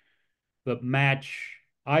that match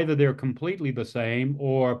either they're completely the same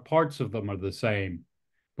or parts of them are the same,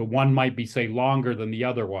 but one might be, say, longer than the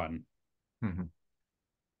other one. Mhm.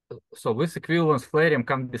 So this equivalence theorem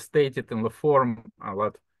can be stated in the form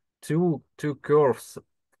that two curves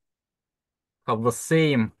have the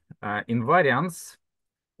same invariance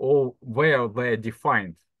or where they're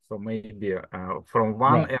defined. So maybe from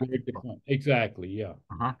one Right. end. Exactly. Yeah,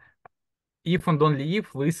 Uh-huh. If and only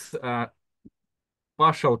if these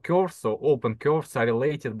partial curves or open curves are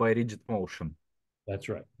related by rigid motion. that's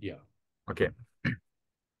right. Yeah. Okay,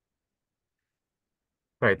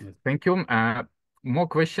 right. Thank you. More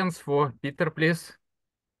questions for Peter, please.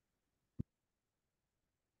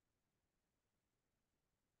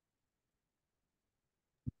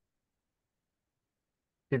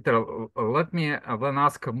 Peter, let me then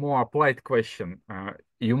ask a more applied question.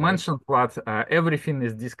 You Okay. mentioned that everything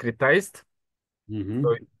is discretized. So, Mm-hmm.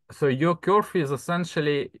 so your curve is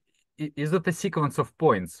essentially, is it a sequence of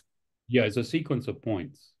points? Yeah, it's a sequence of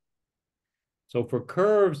points. So for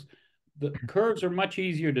curves, the curves are much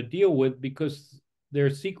easier to deal with because they're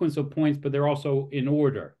a sequence of points, but they're also in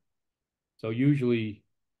order. So usually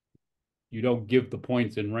you don't give the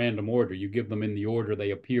points in random order. You give them in the order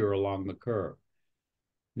they appear along the curve.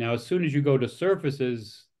 Now, as soon as you go to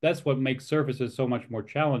surfaces, that's what makes surfaces so much more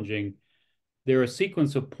challenging. They're a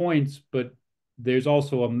sequence of points, but there's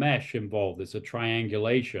also a mesh involved. It's a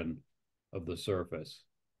triangulation of the surface.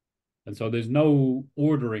 And so there's no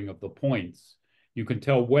ordering of the points. You can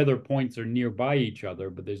tell whether points are nearby each other,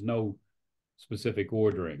 but there's no specific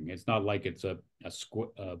ordering. It's not like it's a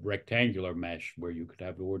rectangular mesh where you could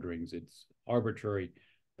have orderings. It's arbitrary.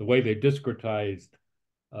 The way they're discretized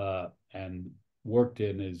and worked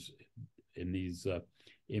in is in these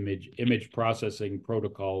image processing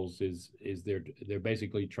protocols is they're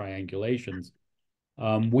basically triangulations.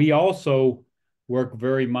 We also work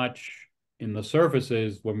very much in the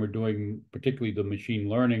surfaces when we're doing particularly the machine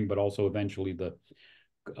learning, but also eventually the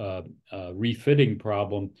refitting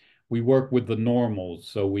problem. We work with the normals,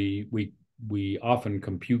 so we often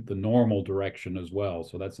compute the normal direction as well.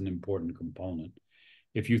 So that's an important component.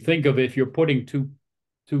 If you think of if you're putting two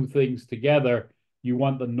things together, you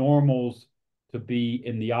want the normals to be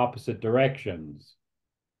in the opposite directions.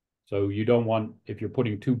 So you don't want, if you're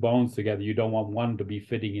putting two bones together, you don't want one to be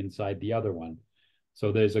fitting inside the other one.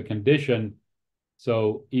 So there's a condition.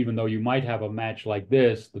 So even though you might have a match like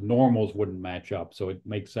this, the normals wouldn't match up. So it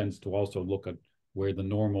makes sense to also look at where the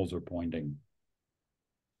normals are pointing.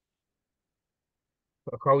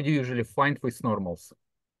 How do you usually find these normals?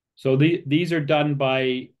 So these are done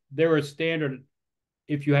by, there are standard,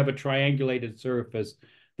 if you have a triangulated surface,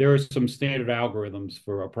 there are some standard algorithms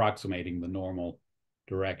for approximating the normal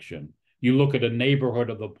direction. You look at a neighborhood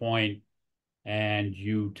of the point and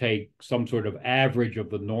you take some sort of average of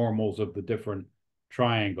the normals of the different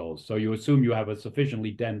triangles. So you assume you have a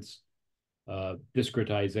sufficiently dense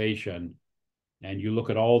discretization, and you look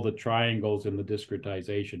at all the triangles in the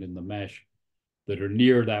discretization in the mesh that are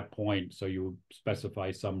near that point. So you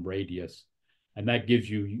specify some radius, and that gives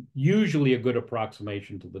you usually a good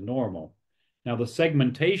approximation to the normal. Now, the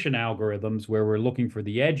segmentation algorithms where we're looking for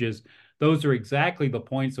the edges, those are exactly the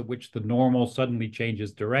points at which the normal suddenly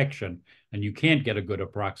changes direction, and you can't get a good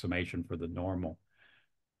approximation for the normal.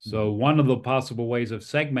 So one of the possible ways of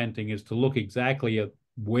segmenting is to look exactly at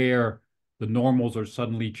where the normals are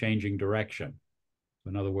suddenly changing direction.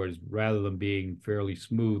 In other words, rather than being fairly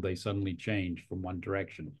smooth, they suddenly change from one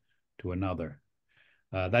direction to another.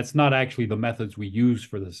 That's not actually the methods we use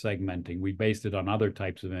for the segmenting. We based it on other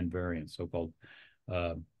types of invariants, so-called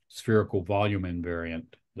spherical volume invariant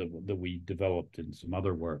that we developed in some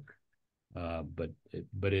other work. But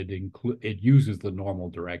it uses the normal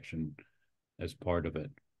direction as part of it.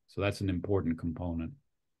 So that's an important component.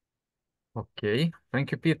 Okay,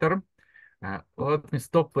 thank you, Peter. Let me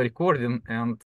stop the recording and